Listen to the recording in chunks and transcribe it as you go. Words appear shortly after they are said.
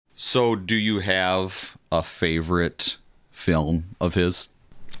So, do you have a favorite film of his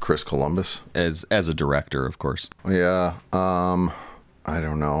Chris Columbus. as a director, of course? Yeah. I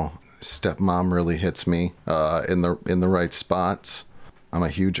don't know. Stepmom really hits me in the right spots. I'm a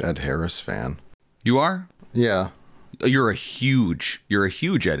huge Ed Harris fan. You are? Yeah. You're a huge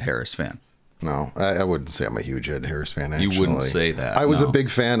Ed Harris fan. No, I wouldn't say I'm a huge Ed Harris fan. Actually, You wouldn't say that. I was no. a big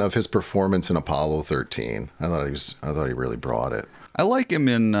fan of his performance in Apollo 13. I thought he really brought it. I like him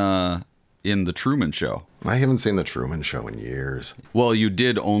in The Truman Show. I haven't seen The Truman Show in years. Well, you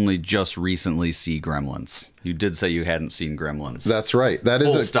did only just recently see Gremlins. You did say you hadn't seen Gremlins. That's right. That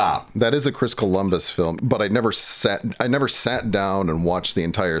is Full stop. That is a Chris Columbus film, but I never sat down and watched the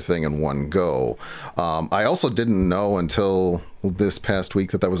entire thing in one go. I also didn't know until this past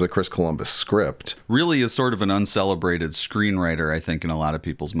week that was a Chris Columbus script. Really is sort of an uncelebrated screenwriter, I think, in a lot of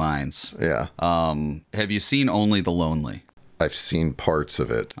people's minds. Yeah. Have you seen Only the Lonely? I've seen parts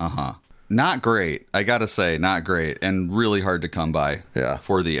of it. Uh-huh. Not great. I gotta say, not great, and really hard to come by. Yeah.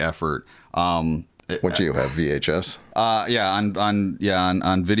 For the effort. What do you have, VHS?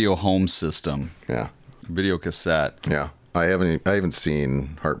 On video home system, Yeah. video cassette. Yeah. I haven't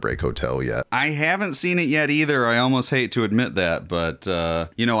seen Heartbreak Hotel yet. I haven't seen it yet either. I almost hate to admit that, but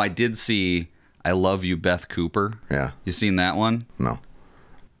I did see I Love You, Beth Cooper. Yeah. You seen that one? No.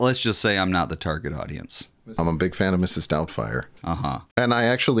 Let's just say I'm not the target audience. I'm a big fan of Mrs. Doubtfire. Uh-huh. And I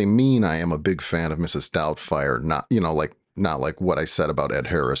actually mean I am a big fan of Mrs. Doubtfire, not like what I said about Ed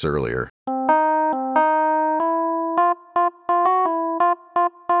Harris earlier.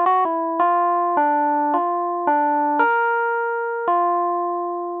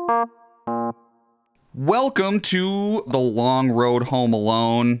 Welcome to The Long Road Home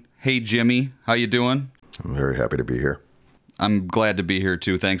Alone. Hey, Jimmy. How you doing? I'm very happy to be here. I'm glad to be here,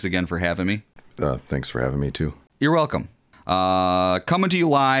 too. Thanks again for having me. Thanks for having me, too. You're welcome. Coming to you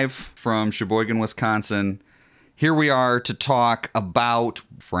live from Sheboygan, Wisconsin. Here we are to talk about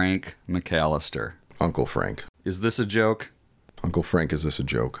Frank McAllister. Uncle Frank. Is this a joke? Uncle Frank, is this a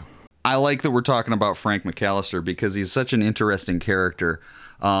joke? I like that we're talking about Frank McAllister because he's such an interesting character.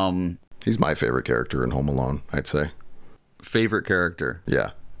 He's my favorite character in Home Alone, I'd say. Favorite character?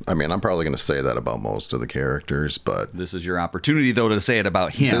 Yeah. I mean, I'm probably going to say that about most of the characters, but This is your opportunity, though, to say it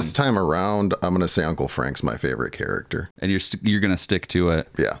about him. this time around, I'm going to say Uncle Frank's my favorite character. And you're going to stick to it.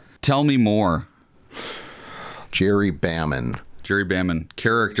 Yeah. Tell me more. Jerry Baman. Jerry Baman,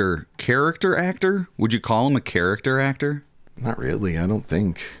 character actor? Would you call him a character actor? Not really, I don't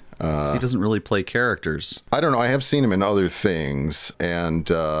think. 'Cause he doesn't really play characters. I don't know. I have seen him in other things, and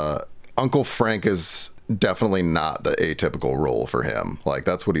Uncle Frank is definitely not the atypical role for him. Like,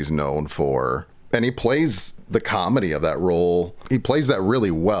 that's what he's known for. And he plays the comedy of that role. He plays that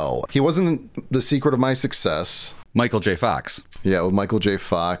really well. He wasn't The Secret of My Success. Michael J. Fox. Yeah, with Michael J.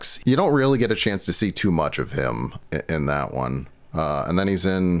 Fox. You don't really get a chance to see too much of him in that one. And then he's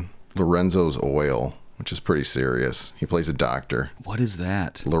in Lorenzo's Oil, which is pretty serious. He plays a doctor. What is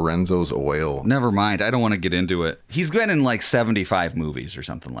that? Lorenzo's Oil. Never mind. I don't want to get into it. He's been in like 75 movies or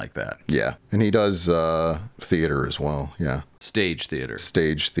something like that. Yeah, and he does theater as well. Yeah, Stage theater.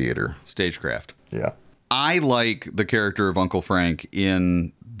 stage theater. Stagecraft. Yeah. I like the character of Uncle Frank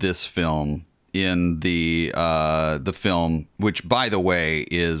in this film, in the film, which, by the way,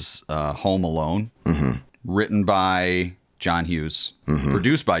 is Home Alone, written by John Hughes,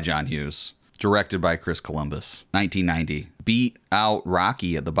 produced by John Hughes, directed by Chris Columbus, 1990. Beat out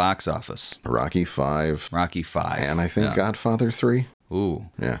Rocky at the box office. Rocky 5. Rocky 5. And I think Godfather 3. Ooh.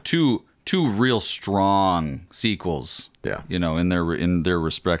 Yeah. Two real strong sequels. Yeah. In their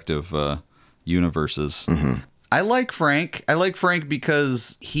respective universes. I like Frank. I like Frank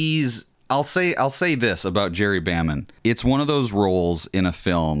because he's I'll say this about Jerry Baman. It's one of those roles in a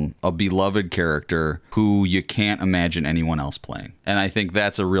film, a beloved character who you can't imagine anyone else playing. And I think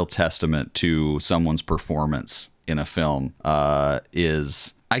that's a real testament to someone's performance in a film.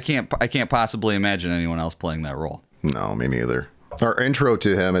 Is I can't possibly imagine anyone else playing that role. No, me neither. Our intro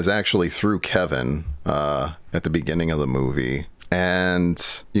to him is actually through Kevin at the beginning of the movie.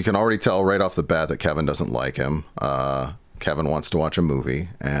 And you can already tell right off the bat that Kevin doesn't like him. Kevin wants to watch a movie,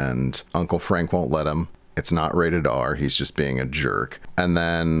 and Uncle Frank won't let him. It's not rated R. He's just being a jerk. And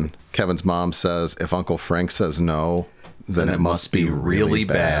then Kevin's mom says, if Uncle Frank says no, then it must be really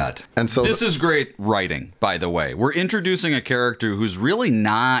bad. And so this is great writing, by the way. We're introducing a character who's really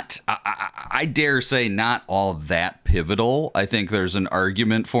not, I dare say, not all that pivotal. I think there's an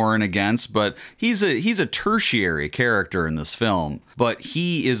argument for and against, but he's a tertiary character in this film. But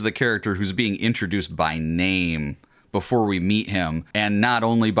he is the character who's being introduced by name before we meet him, and not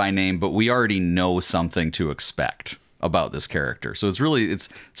only by name, but we already know something to expect. about this character. So it's really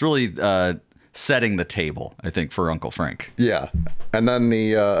setting the table, I think, for Uncle Frank. Yeah. And then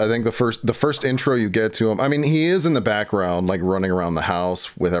I think the first intro you get to him, I mean, he is in the background, like running around the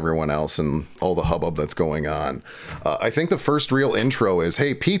house with everyone else and all the hubbub that's going on. I think the first real intro is,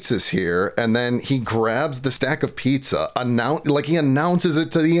 hey, pizza's here. And then he grabs the stack of pizza, he announces it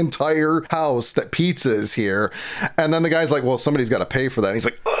to the entire house that pizza is here. And then the guy's like, well, somebody's got to pay for that. And he's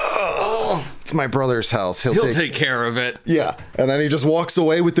like, oh, it's my brother's house. He'll take care of it. Yeah. And then he just walks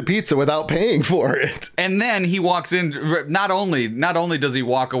away with the pizza without paying for it. And then he walks in. Not only does he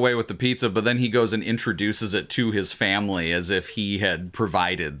walk away with the pizza, but then he goes and introduces it to his family as if he had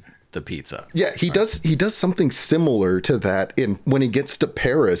provided the pizza. Yeah, he does something similar to that when he gets to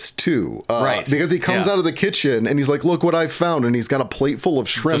Paris too. Right. Because he comes out of the kitchen and he's like, look what I found. And he's got a plate full of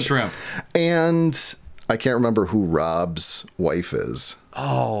shrimp. The shrimp. And I can't remember who Rob's wife is.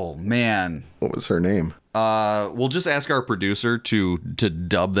 Oh, man. What was her name? We'll just ask our producer to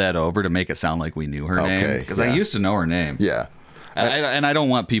dub that over to make it sound like we knew her name. Because I used to know her name. Yeah. And I don't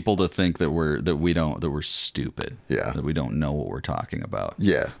want people to think that we're stupid. Yeah. That we don't know what we're talking about.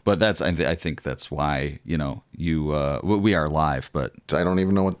 Yeah. But I think that's why, we are live, but I don't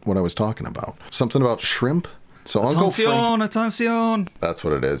even know what I was talking about. Something about shrimp? So Uncle Frank, attention. That's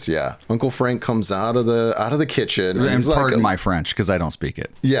what it is. Yeah, Uncle Frank comes out of the kitchen. And pardon my French because I don't speak it.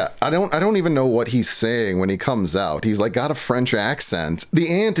 Yeah, I don't even know what he's saying when he comes out. He's like got a French accent. The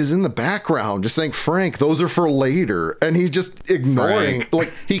aunt is in the background just saying, "Frank, those are for later," and he's just ignoring. Frank.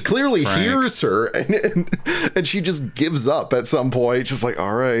 Like he clearly hears her, and she just gives up at some point. Just like,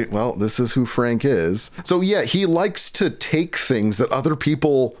 all right, well, this is who Frank is. So yeah, he likes to take things that other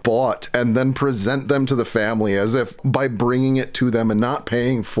people bought and then present them to the family, as if by bringing it to them and not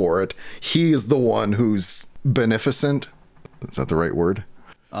paying for it, he is the one who's beneficent. Is that the right word?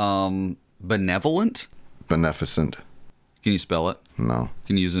 Benevolent? Beneficent. Can you spell it? No.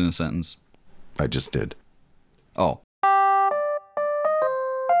 Can you use it in a sentence? I just did. Oh.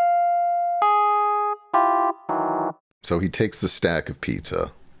 So he takes the stack of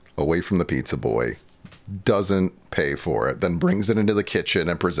pizza away from the pizza boy, doesn't pay for it, then brings it into the kitchen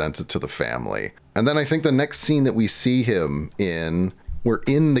and presents it to the family. And then I think the next scene that we see him in, we're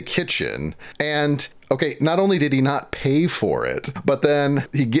in the kitchen, and okay, not only did he not pay for it, but then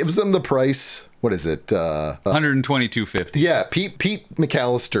he gives them the price. What is it? $122.50. Yeah, Pete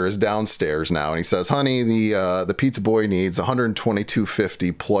McAllister is downstairs now, and he says, "Honey, the pizza boy needs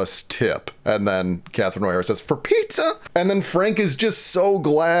 $122.50 plus tip." And then Catherine O'Hara says, "For pizza?" And then Frank is just so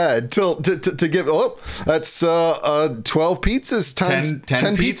glad to give. Oh, that's 12 pizzas times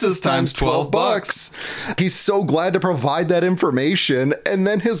 10 pizzas times $12. He's so glad to provide that information. And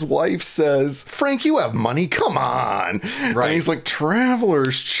then his wife says, "Frank, you have money. Come on." Right. And he's like,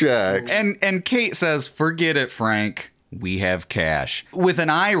 "Traveler's checks." And Kate says, "Forget it, Frank. We have cash." With an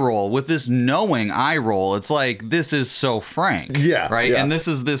eye roll, with this knowing eye roll, it's like, this is so Frank. Yeah. Right. Yeah. And this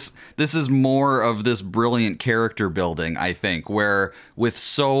is more of this brilliant character building, I think, where with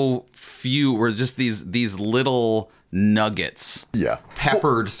so few, we're just these little nuggets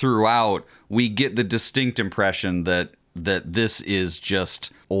peppered throughout, we get the distinct impression that this is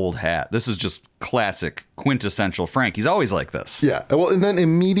just old hat. This is just classic, quintessential Frank. He's always like this. Yeah. Well, and then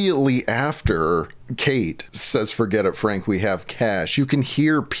immediately after Kate says, "Forget it, Frank, we have cash," you can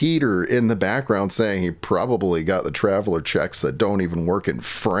hear Peter in the background saying he probably got the traveler checks that don't even work in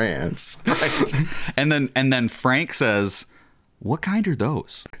France. Right. And then Frank says, "What kind are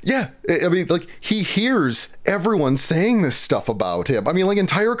those?" Yeah. I mean, like, he hears everyone saying this stuff about him. I mean, like,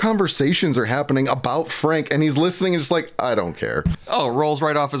 entire conversations are happening about Frank, and he's listening and just like, I don't care. Oh, it rolls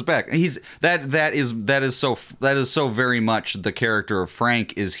right off his back. That is so very much the character of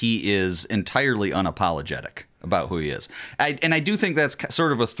Frank. He is entirely unapologetic about who he is. And I do think that's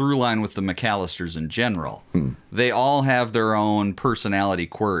sort of a through line with the McAllisters in general. They all have their own personality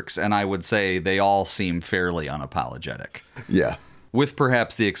quirks, and I would say they all seem fairly unapologetic. Yeah. With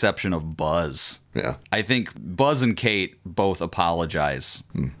perhaps the exception of Buzz. Yeah. I think Buzz and Kate both apologize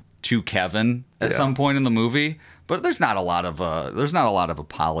to Kevin at some point in the movie, but there's not a lot of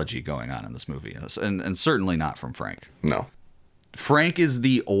apology going on in this movie, and certainly not from Frank. No. Frank is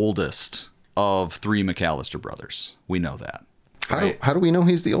the oldest of three McAllister brothers. We know that. How do we know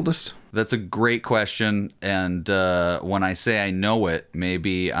he's the oldest? That's a great question, and when I say I know it,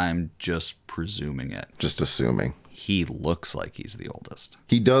 maybe I'm just presuming it. Just assuming. He looks like he's the oldest.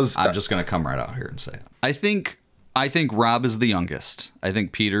 He does. I'm just going to come right out here and say it. I think Rob is the youngest. I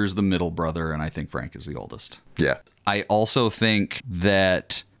think Peter's the middle brother, and I think Frank is the oldest. Yeah. I also think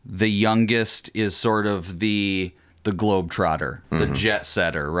that the youngest is sort of the globetrotter, the jet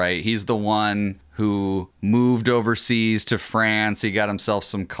setter, right? He's the one who moved overseas to France. He got himself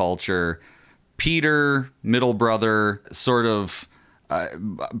some culture. Peter, middle brother, sort of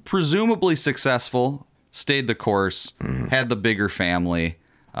presumably successful, stayed the course, had the bigger family,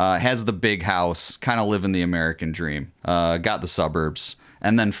 has the big house, kind of living the American dream, got the suburbs.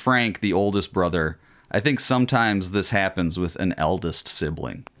 And then Frank, the oldest brother, I think sometimes this happens with an eldest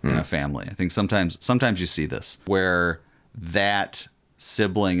sibling in a family. I think sometimes you see this, where that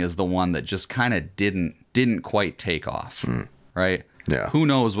sibling is the one that just kind of didn't quite take off, right? Yeah. Who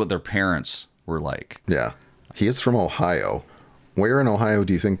knows what their parents were like? Yeah. He is from Ohio. Where in Ohio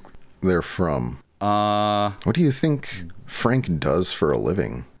do you think they're from? What do you think Frank does for a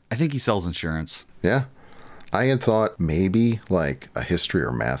living? I think he sells insurance. Yeah. I had thought maybe like a history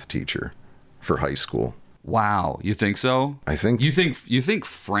or math teacher for high school. Wow, you think so? I think You think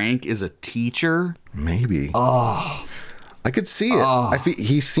Frank is a teacher? maybe. Oh. I could see it.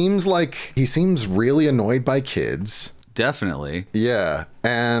 He seems really annoyed by kids. Definitely. Yeah.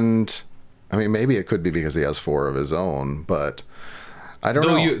 And I mean, maybe it could be because he has 4 of his own, but I don't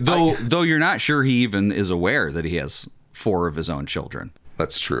know. Though you're not sure he even is aware that he has 4 of his own children.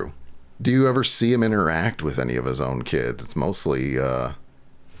 That's true. Do you ever see him interact with any of his own kids? It's mostly not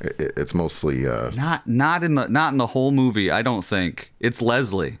in the whole movie. I don't think it's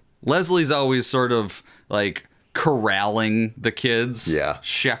Leslie. Leslie's always sort of like corralling the kids,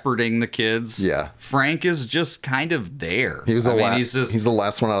 shepherding the kids. Yeah. Frank is just kind of there. he's the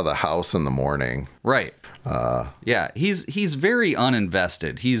last one out of the house in the morning. Right. Yeah, he's very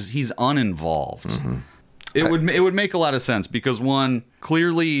uninvested. He's uninvolved. Mm-hmm. It would make a lot of sense because one,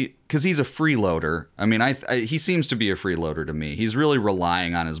 clearly, because he's a freeloader. I mean, he seems to be a freeloader to me. He's really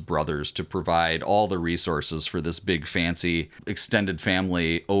relying on his brothers to provide all the resources for this big, fancy, extended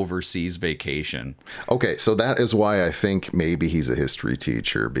family overseas vacation. Okay, so that is why I think maybe he's a history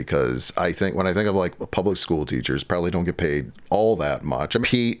teacher, because I think when I think of like public school teachers, probably don't get paid all that much. I mean,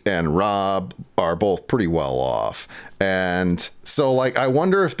 Pete and Rob are both pretty well off. And so, like, I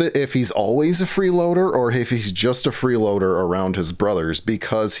wonder if he's always a freeloader or if he's just a freeloader around his brothers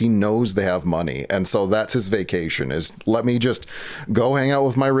because he knows they have money. And so that's his vacation, is let me just go hang out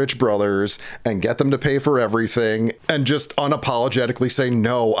with my rich brothers and get them to pay for everything and just unapologetically say,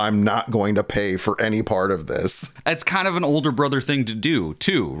 no, I'm not going to pay for any part of this. It's kind of an older brother thing to do,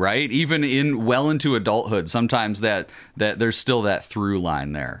 too, right? Even into adulthood, sometimes that there's still that through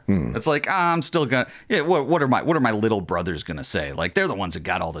line there. It's like, I'm still gonna, what are my little brothers gonna say? Like, they're the ones that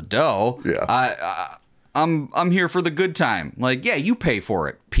got all the dough. Yeah. I'm here for the good time. Like, yeah, you pay for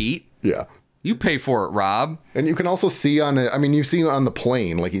it, Pete. Yeah. You pay for it, Rob. And you can also see you see on the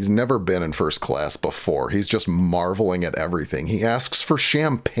plane, like, he's never been in first class before. He's just marveling at everything. He asks for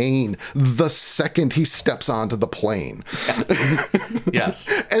champagne the second he steps onto the plane. Yes.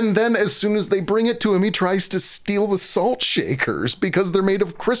 And then as soon as they bring it to him, he tries to steal the salt shakers because they're made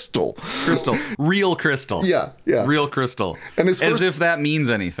of crystal. Real crystal. Yeah. Real crystal. And as if that means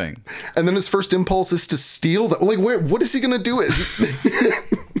anything. And then his first impulse is to steal that. Like, what is he going to do?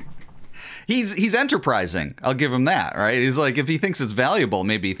 He's enterprising. I'll give him that, right? He's like, if he thinks it's valuable,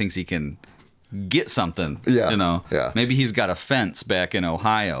 maybe he thinks he can get something. Yeah. Yeah. Maybe he's got a fence back in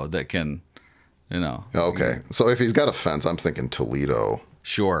Ohio that can, Okay. So if he's got a fence, I'm thinking Toledo.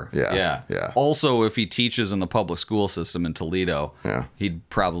 Sure. Yeah. Also, if he teaches in the public school system in Toledo, he'd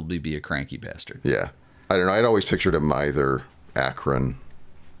probably be a cranky bastard. Yeah. I don't know. I'd always pictured him either Akron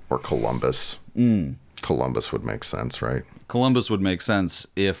or Columbus. Columbus would make sense, right? Columbus would make sense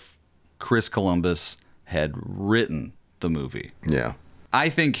if Chris Columbus had written the movie. Yeah. I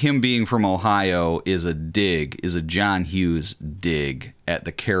think him being from Ohio is a John Hughes dig at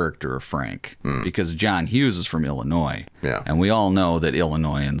the character of Frank, because John Hughes is from Illinois. Yeah. And we all know that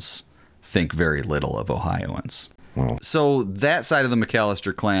Illinoisans think very little of Ohioans. Well. So that side of the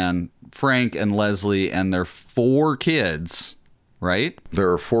McAllister clan, Frank and Leslie and their 4 kids, right?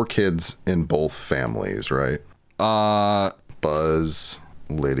 There are 4 kids in both families, right? Buzz,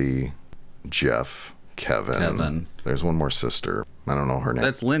 Liddy, Jeff, Kevin. There's one more sister. I don't know her name.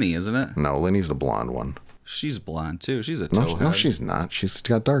 That's Linny, isn't it? No, Linny's the blonde one. She's blonde, too. She's a towhead. No, she's not. She's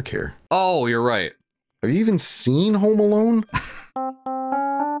got dark hair. Oh, you're right. Have you even seen Home Alone?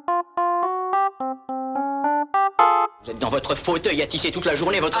 Vous êtes dans votre fauteuil à tisser toute la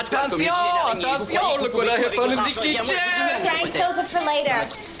journée votre toile comme une vilaine araignée. Attention, le colère est en musique. Frank, those are for later.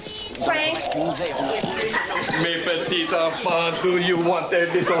 Frank. Mes petits enfants, do you want a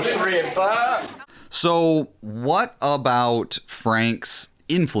little shrimp, huh? So, what about Frank's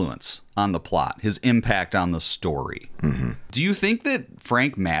influence on the plot, his impact on the story? Mm-hmm. Do you think that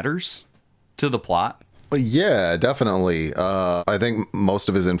Frank matters to the plot? Yeah, definitely. I think most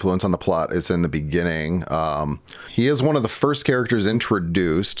of his influence on the plot is in the beginning. He is one of the first characters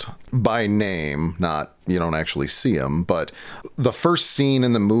introduced by name, not, you don't actually see him, but the first scene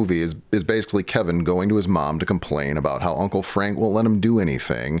in the movie is basically Kevin going to his mom to complain about how Uncle Frank won't let him do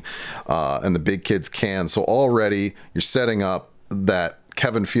anything, and the big kids can. So already you're setting up that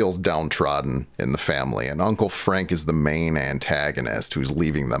Kevin feels downtrodden in the family, and Uncle Frank is the main antagonist who's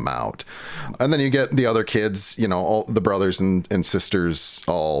leaving them out. And then you get the other kids, you know, all the brothers and sisters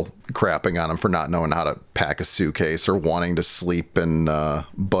all crapping on him for not knowing how to pack a suitcase or wanting to sleep in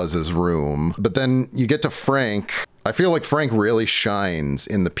Buzz's room. But then you get to Frank. I feel like Frank really shines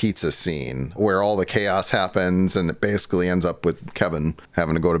in the pizza scene where all the chaos happens, and it basically ends up with Kevin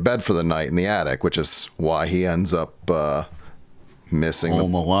having to go to bed for the night in the attic, which is why he ends up missing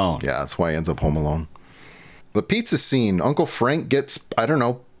Home Alone. Yeah, that's why he ends up home alone. The pizza scene, Uncle Frank gets, I don't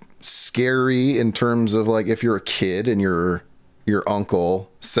know, scary in terms of like if you're a kid and your uncle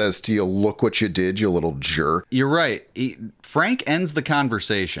says to you, "Look what you did, you little jerk." You're right. Frank ends the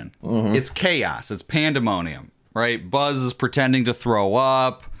conversation. It's chaos. It's pandemonium, right? Buzz is pretending to throw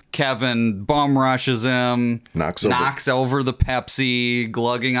up. Kevin bum rushes him, knocks over the Pepsi,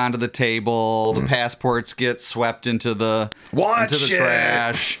 glugging onto the table. The passports get swept into the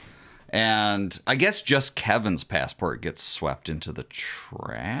trash. And I guess just Kevin's passport gets swept into the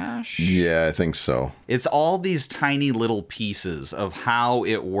trash. Yeah, I think so. It's all these tiny little pieces of how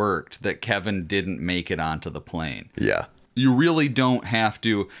it worked that Kevin didn't make it onto the plane. Yeah. You really don't have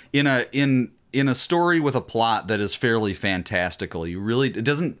to in a story with a plot that is fairly fantastical. It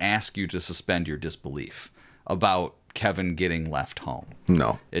doesn't ask you to suspend your disbelief about Kevin getting left home.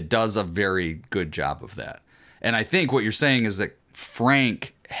 No. It does a very good job of that. And I think what you're saying is that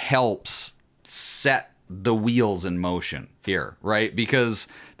Frank helps set the wheels in motion here, right? Because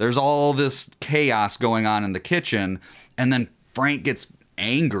there's all this chaos going on in the kitchen, and then Frank gets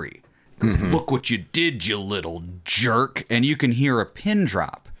angry. Look what you did, you little jerk. And you can hear a pin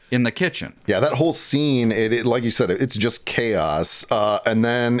drop in the kitchen. Yeah, that whole scene, it like you said, it's just chaos. And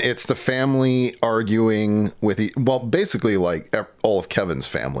then it's the family arguing with, basically like all of Kevin's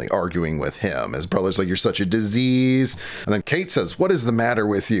family arguing with him. His brother's like, "You're such a disease." And then Kate says, "What is the matter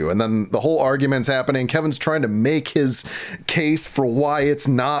with you?" And then the whole argument's happening. Kevin's trying to make his case for why it's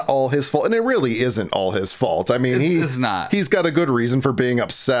not all his fault. And it really isn't all his fault. I mean, it's not. He's got a good reason for being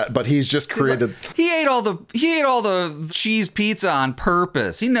upset, but he's just created... He ate all the cheese pizza on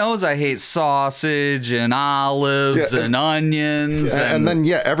purpose. He knows I hate sausage and olives and onions. And then,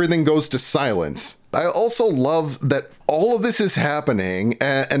 everything goes to silence. I also love that all of this is happening,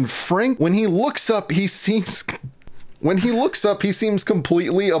 and Frank, when he looks up, he seems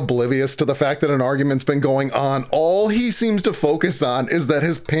completely oblivious to the fact that an argument's been going on. All he seems to focus on is that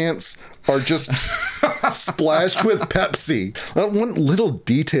his pants are just splashed with Pepsi. One little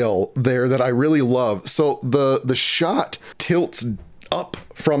detail there that I really love. So the shot tilts up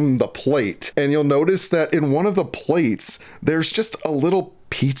from the plate, and you'll notice that in one of the plates, there's just a little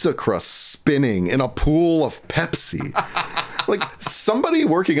pizza crust spinning in a pool of Pepsi. Like, somebody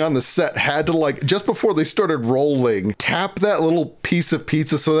working on the set had to, like, just before they started rolling, tap that little piece of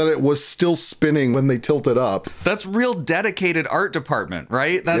pizza so that it was still spinning when they tilted up. That's real dedicated art department,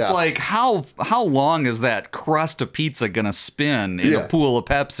 right? That's like, how long is that crust of pizza gonna spin in a pool of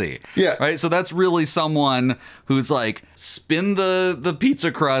Pepsi? Yeah. Right? So that's really someone who's like, spin the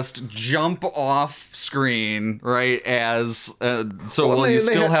pizza crust, jump off screen, right? As you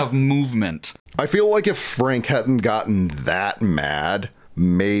still have movement. I feel like if Frank hadn't gotten that mad,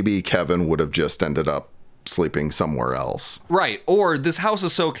 maybe Kevin would have just ended up sleeping somewhere else. Right. Or this house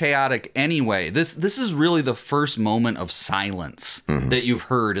is so chaotic anyway. This is really the first moment of silence that you've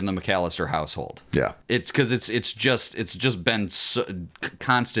heard in the McAllister household. Yeah. It's because it's just been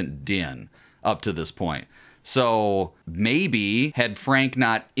constant din up to this point. So maybe had Frank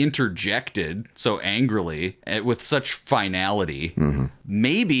not interjected so angrily with such finality,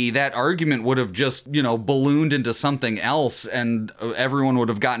 maybe that argument would have just, ballooned into something else, and everyone would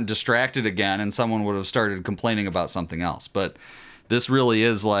have gotten distracted again, and someone would have started complaining about something else. But this really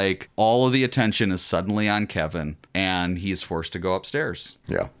is like all of the attention is suddenly on Kevin, and he's forced to go upstairs.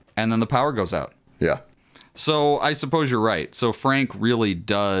 Yeah. And then the power goes out. Yeah. So I suppose you're right. So Frank really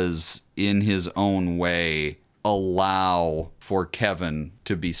does, in his own way, allow for Kevin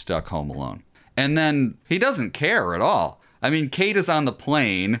to be stuck home alone. And then he doesn't care at all. I mean, Kate is on the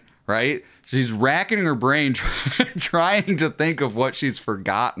plane, right? She's racking her brain trying to think of what she's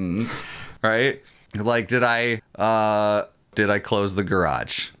forgotten, right? Like, did I close the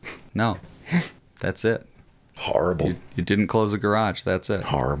garage? No. That's it. Horrible. You didn't close the garage. That's it.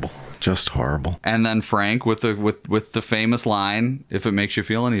 Horrible. Just horrible. And then Frank with the famous line, "If it makes you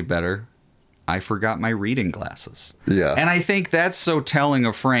feel any better, I forgot my reading glasses." Yeah. And I think that's so telling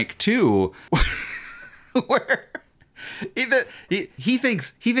of Frank too, where he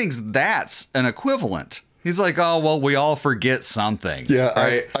thinks that's an equivalent. He's like, "Oh, well, we all forget something." Yeah,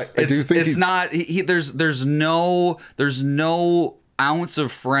 right? I do think it's not. There's no ounce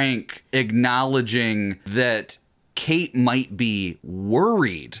of Frank acknowledging that Kate might be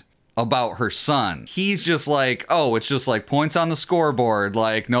worried about her son. He's just like, "Oh, it's just like points on the scoreboard.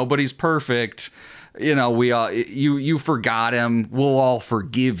 Like nobody's perfect. You know, we all you forgot him. We'll all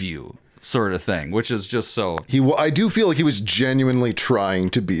forgive you." Sort of thing, which is just so. I do feel like he was genuinely trying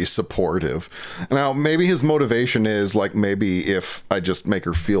to be supportive. Now, maybe his motivation is like, maybe if I just make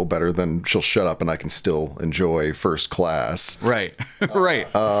her feel better, then she'll shut up and I can still enjoy first class. Right,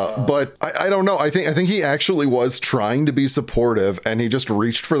 right. But I don't know. I think he actually was trying to be supportive, and he just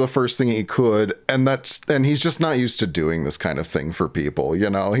reached for the first thing he could, and he's just not used to doing this kind of thing for people. You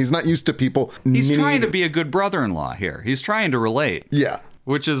know, he's not used to people. He's trying to be a good brother-in-law here. He's trying to relate. Yeah.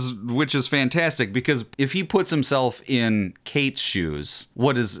 Which is fantastic, because if he puts himself in Kate's shoes,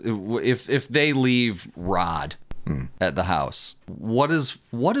 if they leave Rod at the house, what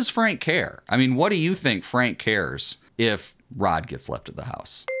does Frank care? I mean, what do you think Frank cares if Rod gets left at the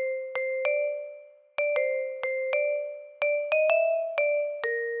house?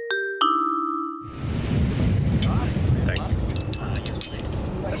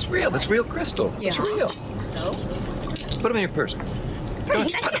 That's real. That's real crystal. Yeah. It's real. So? Put them in your purse.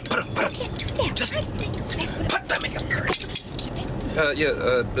 Frank, Put them. can't do that. Just Right? put them in your purse. Fill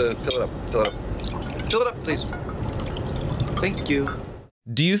it up. Fill it up, please. Thank you.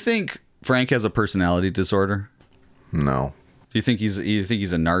 Do you think Frank has a personality disorder? No. Do you think he's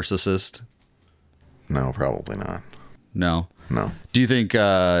a narcissist? No, probably not. No. No. Do you think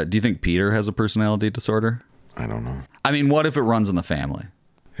Peter has a personality disorder? I don't know. I mean, what if it runs in the family?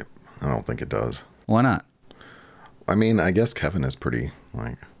 I don't think it does. Why not? I mean, I guess Kevin is pretty,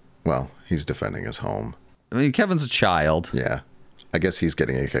 he's defending his home. I mean, Kevin's a child. Yeah. I guess he's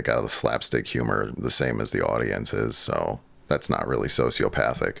getting a kick out of the slapstick humor the same as the audience is, so that's not really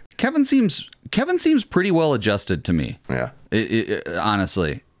sociopathic. Kevin seems pretty well adjusted to me. Yeah.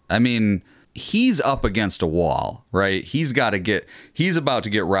 Honestly. I mean, he's up against a wall, right? He's about to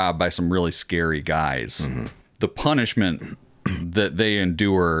get robbed by some really scary guys. Mm-hmm. The punishment that they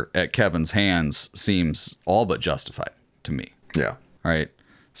endure at Kevin's hands seems all but justified to me. Yeah. Right?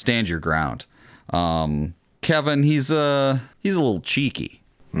 Stand your ground. Kevin, he's a little cheeky,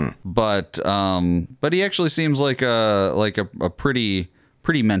 but he actually seems like a pretty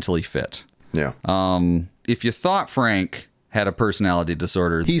mentally fit. Yeah. If you thought Frank had a personality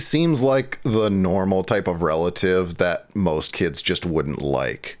disorder, he seems like the normal type of relative that most kids just wouldn't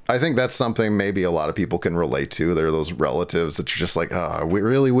like. I think that's something maybe a lot of people can relate to. There are those relatives that you're just like, we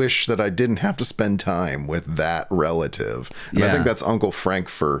really wish that I didn't have to spend time with that relative. And I think that's Uncle Frank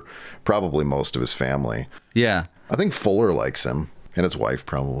for probably most of his family. Yeah. I think Fuller likes him, and his wife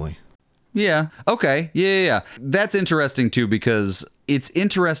probably. Yeah. Okay. Yeah. That's interesting too, because it's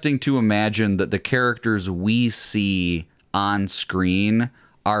interesting to imagine that the characters we see on screen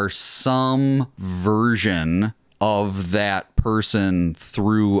are some version of that person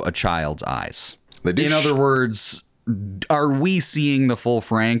through a child's eyes. In other words, are we seeing the full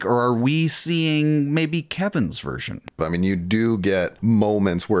Frank, or are we seeing maybe Kevin's version? I mean, you do get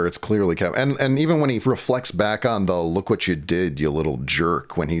moments where it's clearly Kevin. And even when he reflects back on the "look what you did, you little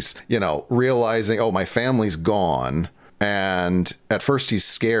jerk," when he's, realizing, oh, my family's gone. And at first he's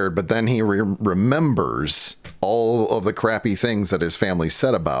scared, but then he remembers all of the crappy things that his family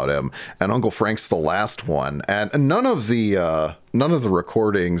said about him. And Uncle Frank's the last one. And none of the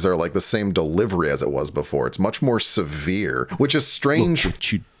recordings are like the same delivery as it was before. It's much more severe, which is strange. Look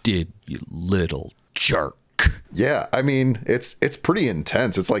what you did, you little jerk. Yeah, I mean, it's pretty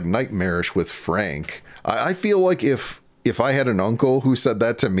intense. It's like nightmarish with Frank. I feel like if I had an uncle who said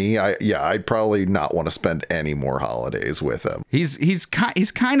that to me, I'd probably not want to spend any more holidays with him. He's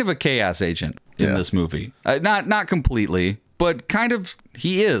kind of a chaos agent in this movie. Not completely, but kind of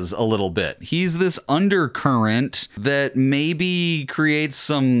he is a little bit. He's this undercurrent that maybe creates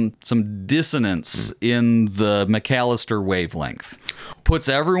some dissonance in the McAllister wavelength. puts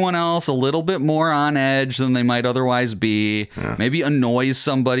everyone else a little bit more on edge than they might otherwise be. Maybe annoys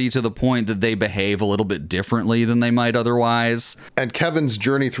somebody to the point that they behave a little bit differently than they might otherwise. And Kevin's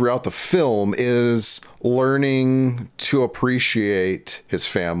journey throughout the film is learning to appreciate his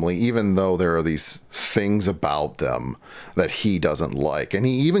family, even though there are these things about them that he doesn't like. And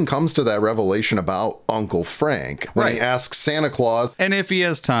he even comes to that revelation about Uncle Frank when he asks Santa Claus. And if he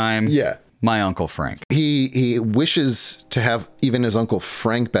has time, my Uncle Frank. He wishes to have even his Uncle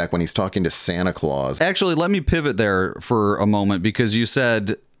Frank back when he's talking to Santa Claus. Actually, let me pivot there for a moment, because you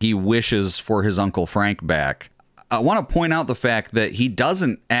said he wishes for his Uncle Frank back. I want to point out the fact that he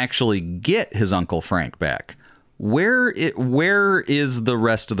doesn't actually get his Uncle Frank back. Where is the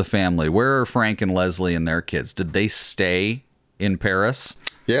rest of the family? Where are Frank and Leslie and their kids? Did they stay in Paris?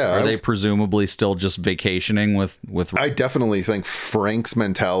 Yeah. Are they presumably still just vacationing with... I definitely think Frank's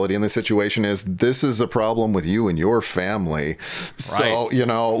mentality in this situation is, this is a problem with you and your family. So, you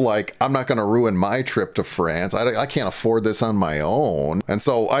know, like, I'm not going to ruin my trip to France. I can't afford this on my own. And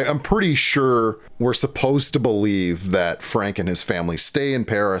so I'm pretty sure we're supposed to believe that Frank and his family stay in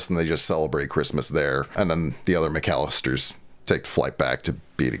Paris and they just celebrate Christmas there. And then the other McAllisters take the flight back to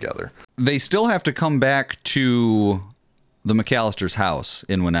be together. They still have to come back to the McAllister's house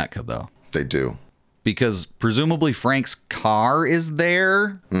in Winnetka, though. They do. Because presumably Frank's car is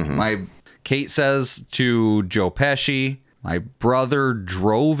there. Kate says to Joe Pesci, my brother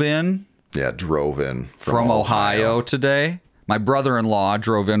drove in. Yeah, drove in from Ohio today. My brother-in-law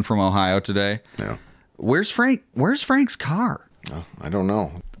drove in from Ohio today. Yeah. Where's Frank? Where's Frank's car? I don't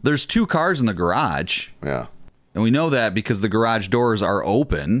know. There's 2 cars in the garage. Yeah. And we know that because the garage doors are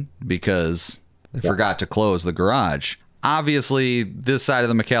open because they forgot to close the garage. Obviously, this side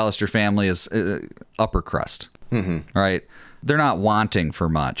of the McAllister family is upper crust, right? They're not wanting for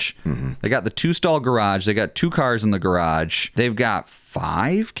much. They got the 2-stall garage. They got 2 cars in the garage. They've got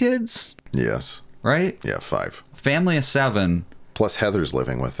 5 kids? Yes. Right? Yeah, 5. Family of 7. Plus Heather's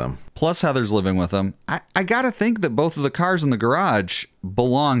living with them. I got to think that both of the cars in the garage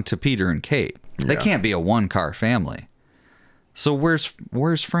belong to Peter and Kate. They can't be a 1-car family. So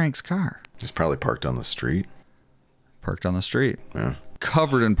where's Frank's car? He's probably parked on the street. Parked on the street. Yeah.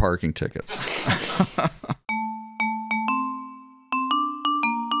 Covered in parking tickets.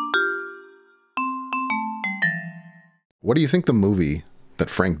 What do you think the movie that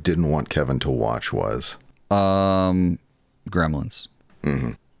Frank didn't want Kevin to watch was? Gremlins.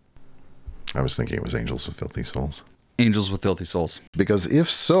 I was thinking it was Angels with Filthy Souls. Angels with Filthy Souls. Because if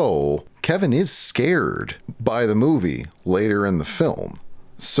so, Kevin is scared by the movie later in the film.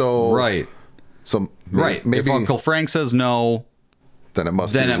 So right. So maybe if Uncle Frank says no, then it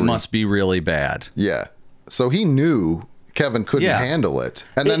must be really bad. Yeah. So he knew Kevin couldn't handle it.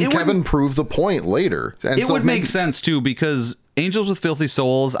 And then Kevin proved the point later. And it would make sense too, because Angels with Filthy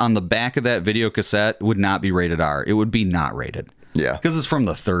Souls on the back of that video cassette would not be rated R. It would be not rated. Yeah. Because it's from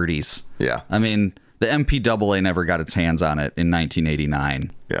the 30s. Yeah. I mean, the MPAA never got its hands on it in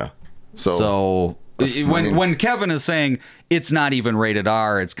 1989. Yeah. So when Kevin is saying it's not even rated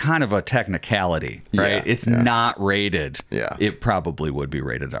R, it's kind of a technicality, right? Yeah, it's not rated. Yeah. It probably would be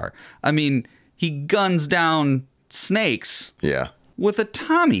rated R. I mean, he guns down snakes with a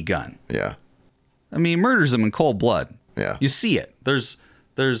Tommy gun. Yeah. I mean, murders them in cold blood. Yeah. You see it. There's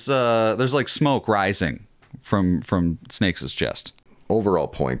like smoke rising from Snakes' chest. Overall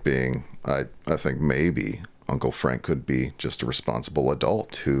point being, I think maybe Uncle Frank could be just a responsible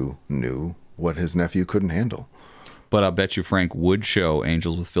adult who knew what his nephew couldn't handle. But I bet you Frank would show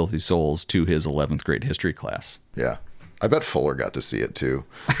Angels with Filthy Souls to his 11th grade history class. Yeah. I bet Fuller got to see it too.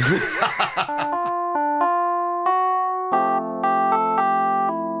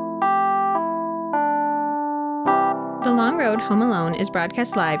 The Long Road Home Alone is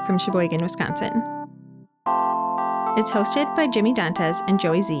broadcast live from Sheboygan, Wisconsin. It's hosted by Jimmy Dantes and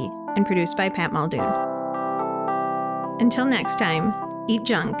Joey Z and produced by Pat Muldoon. Until next time, eat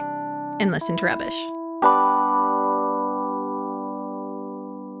junk and listen to rubbish.